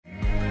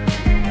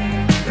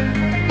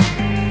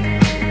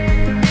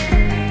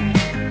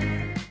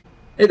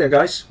Hey there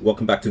guys,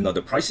 welcome back to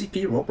another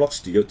PriceCP Roblox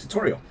Studio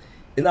tutorial.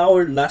 In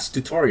our last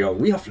tutorial,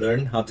 we have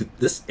learned how to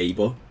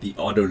disable the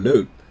auto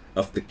load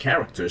of the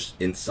characters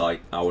inside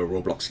our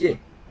Roblox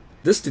game.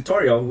 This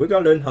tutorial, we're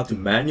going to learn how to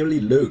manually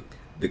load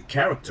the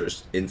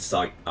characters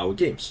inside our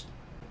games.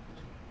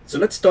 So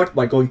let's start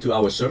by going to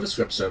our service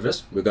script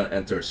service. We're going to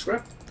enter a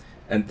script,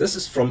 and this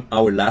is from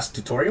our last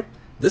tutorial.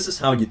 This is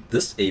how you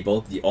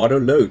disable the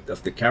auto load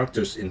of the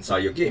characters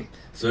inside your game.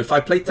 So if I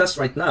play test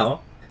right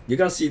now, you're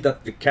gonna see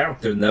that the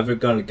character never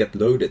gonna get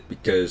loaded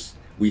because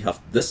we have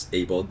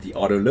disabled the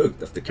auto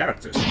load of the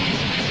characters. So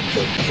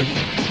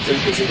you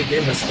can see the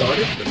game has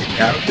started, but the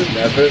character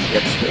never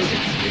gets loaded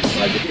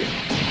inside the game.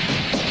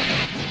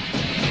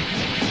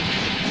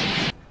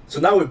 So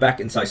now we're back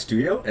inside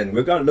Studio, and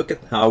we're gonna look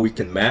at how we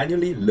can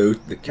manually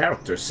load the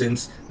character.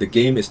 Since the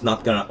game is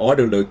not gonna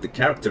auto load the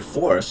character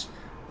for us,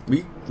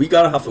 we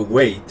gotta have a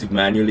way to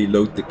manually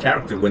load the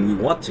character when we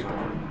want to.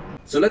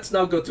 So let's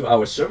now go to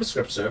our service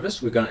script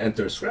service. We're going to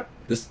enter a script,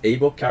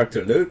 disable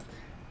character load.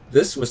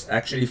 This was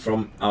actually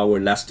from our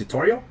last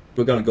tutorial.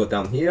 We're going to go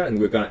down here and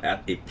we're going to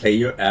add a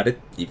player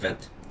added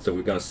event. So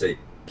we're going to say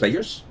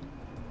players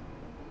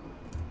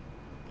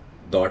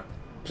dot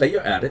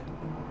player added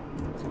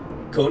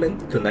colon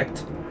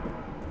connect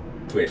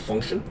to a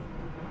function.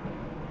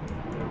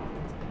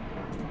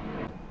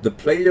 The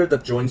player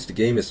that joins the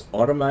game is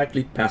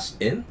automatically passed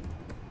in.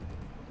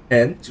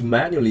 And to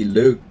manually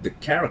load the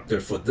character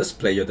for this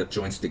player that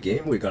joins the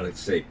game, we're going to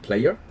say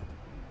player,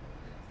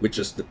 which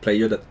is the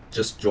player that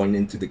just joined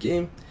into the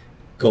game,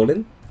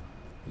 colon,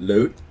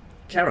 load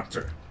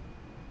character.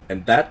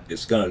 And that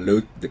is going to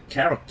load the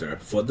character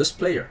for this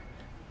player.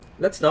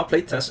 Let's now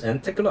play test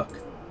and take a look.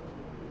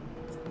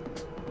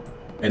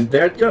 And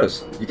there it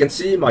goes. You can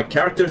see my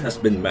character has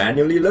been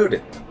manually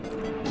loaded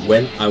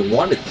when I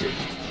wanted to.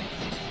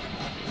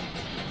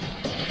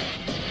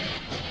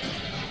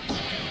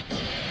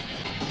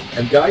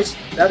 And guys,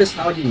 that is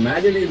how you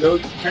manually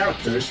load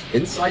characters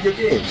inside your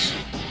games.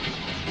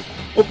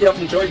 Hope you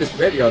have enjoyed this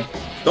video.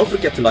 Don't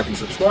forget to like and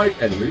subscribe,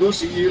 and we will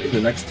see you in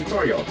the next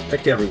tutorial.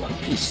 Take care everyone.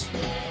 Peace.